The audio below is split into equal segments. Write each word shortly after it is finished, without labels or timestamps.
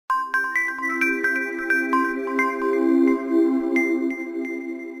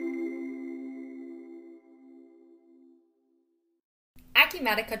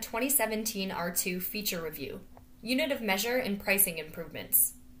Acumatica 2017 R2 Feature Review, Unit of Measure and Pricing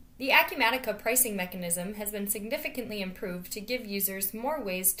Improvements. The Acumatica pricing mechanism has been significantly improved to give users more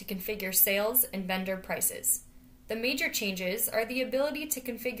ways to configure sales and vendor prices. The major changes are the ability to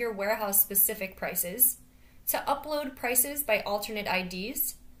configure warehouse-specific prices, to upload prices by alternate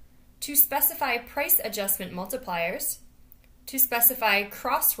IDs, to specify price adjustment multipliers, to specify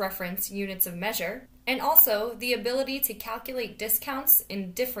cross-reference units of measure, and also the ability to calculate discounts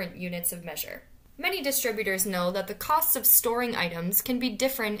in different units of measure. Many distributors know that the costs of storing items can be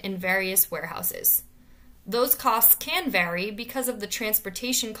different in various warehouses. Those costs can vary because of the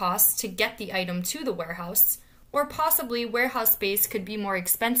transportation costs to get the item to the warehouse, or possibly warehouse space could be more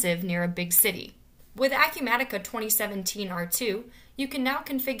expensive near a big city. With Acumatica 2017 R2, you can now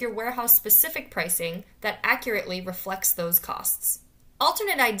configure warehouse-specific pricing that accurately reflects those costs.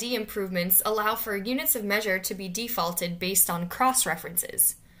 Alternate ID improvements allow for units of measure to be defaulted based on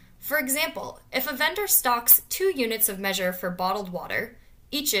cross-references. For example, if a vendor stocks 2 units of measure for bottled water,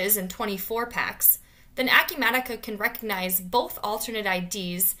 each is in 24 packs, then Acumatica can recognize both alternate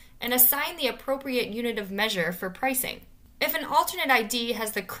IDs and assign the appropriate unit of measure for pricing. If an alternate ID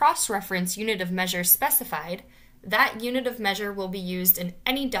has the cross-reference unit of measure specified, that unit of measure will be used in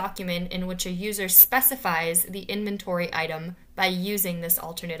any document in which a user specifies the inventory item by using this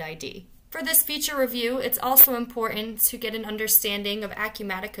alternate ID. For this feature review, it's also important to get an understanding of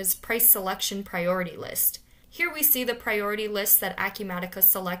Acumatica's price selection priority list. Here we see the priority list that Acumatica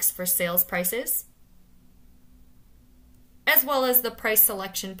selects for sales prices, as well as the price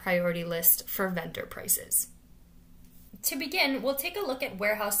selection priority list for vendor prices. To begin, we'll take a look at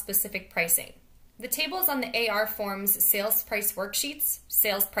warehouse-specific pricing. The tables on the AR Forms sales price worksheets,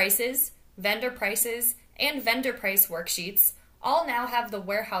 sales prices, vendor prices, and vendor price worksheets all now have the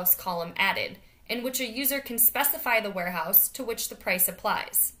warehouse column added, in which a user can specify the warehouse to which the price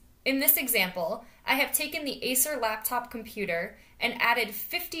applies. In this example, I have taken the Acer laptop computer and added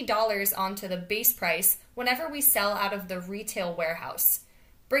 $50 onto the base price whenever we sell out of the retail warehouse,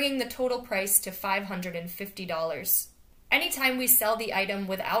 bringing the total price to $550. Anytime we sell the item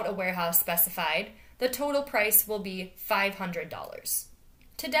without a warehouse specified, the total price will be $500.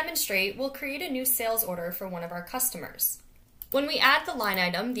 To demonstrate, we'll create a new sales order for one of our customers. When we add the line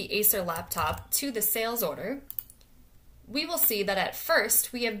item, the Acer laptop, to the sales order, we will see that at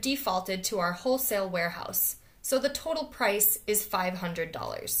first we have defaulted to our wholesale warehouse, so the total price is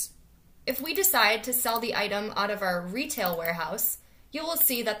 $500. If we decide to sell the item out of our retail warehouse, you will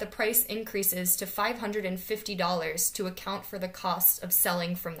see that the price increases to $550 to account for the cost of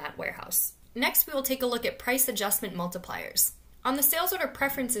selling from that warehouse. Next, we will take a look at price adjustment multipliers. On the sales order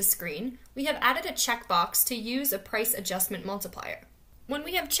preferences screen, we have added a checkbox to use a price adjustment multiplier. When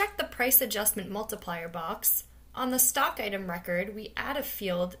we have checked the price adjustment multiplier box, on the stock item record, we add a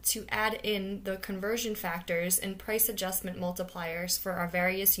field to add in the conversion factors and price adjustment multipliers for our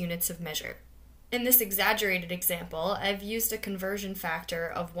various units of measure. In this exaggerated example, I've used a conversion factor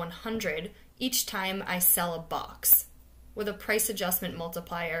of 100 each time I sell a box, with a price adjustment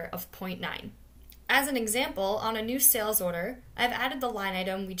multiplier of 0.9. As an example, on a new sales order, I've added the line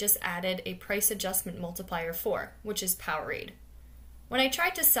item we just added a price adjustment multiplier for, which is Powerade. When I try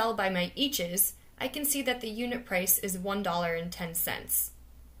to sell by my eaches, I can see that the unit price is $1.10.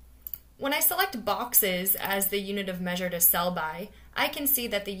 When I select boxes as the unit of measure to sell by, I can see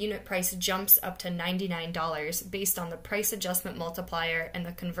that the unit price jumps up to $99 based on the price adjustment multiplier and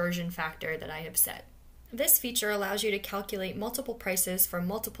the conversion factor that I have set. This feature allows you to calculate multiple prices for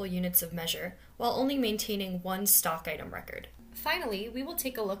multiple units of measure while only maintaining one stock item record. Finally, we will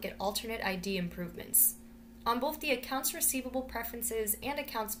take a look at alternate ID improvements. On both the accounts receivable preferences and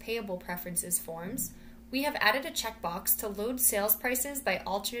accounts payable preferences forms, we have added a checkbox to load sales prices by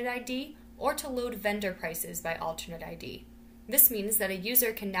alternate ID or to load vendor prices by alternate ID. This means that a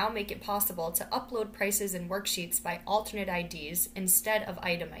user can now make it possible to upload prices and worksheets by alternate IDs instead of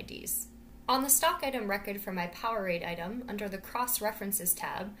item IDs. On the stock item record for my Powerade item, under the Cross References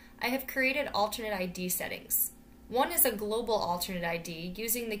tab, I have created alternate ID settings. One is a global alternate ID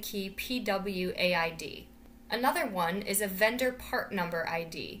using the key PWAID. Another one is a vendor part number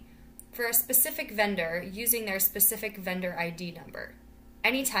ID for a specific vendor using their specific vendor ID number.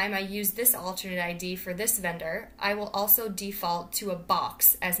 Anytime I use this alternate ID for this vendor, I will also default to a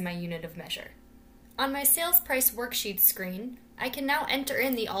box as my unit of measure. On my sales price worksheet screen, I can now enter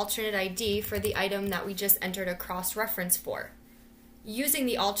in the alternate ID for the item that we just entered a cross-reference for. Using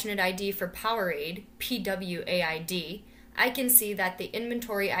the alternate ID for Powerade, PWAID, I can see that the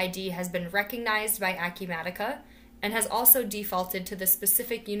inventory ID has been recognized by Acumatica and has also defaulted to the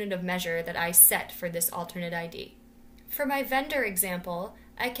specific unit of measure that I set for this alternate ID. For my vendor example,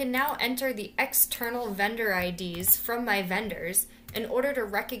 I can now enter the external vendor IDs from my vendors in order to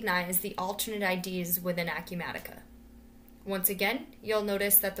recognize the alternate IDs within Acumatica. Once again, you'll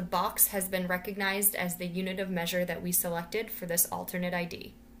notice that the box has been recognized as the unit of measure that we selected for this alternate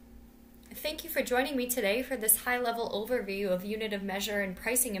ID. Thank you for joining me today for this high-level overview of unit of measure and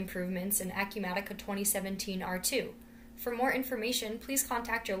pricing improvements in Acumatica 2017 R2. For more information, please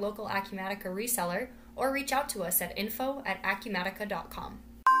contact your local Acumatica reseller or reach out to us at info@acumatica.com.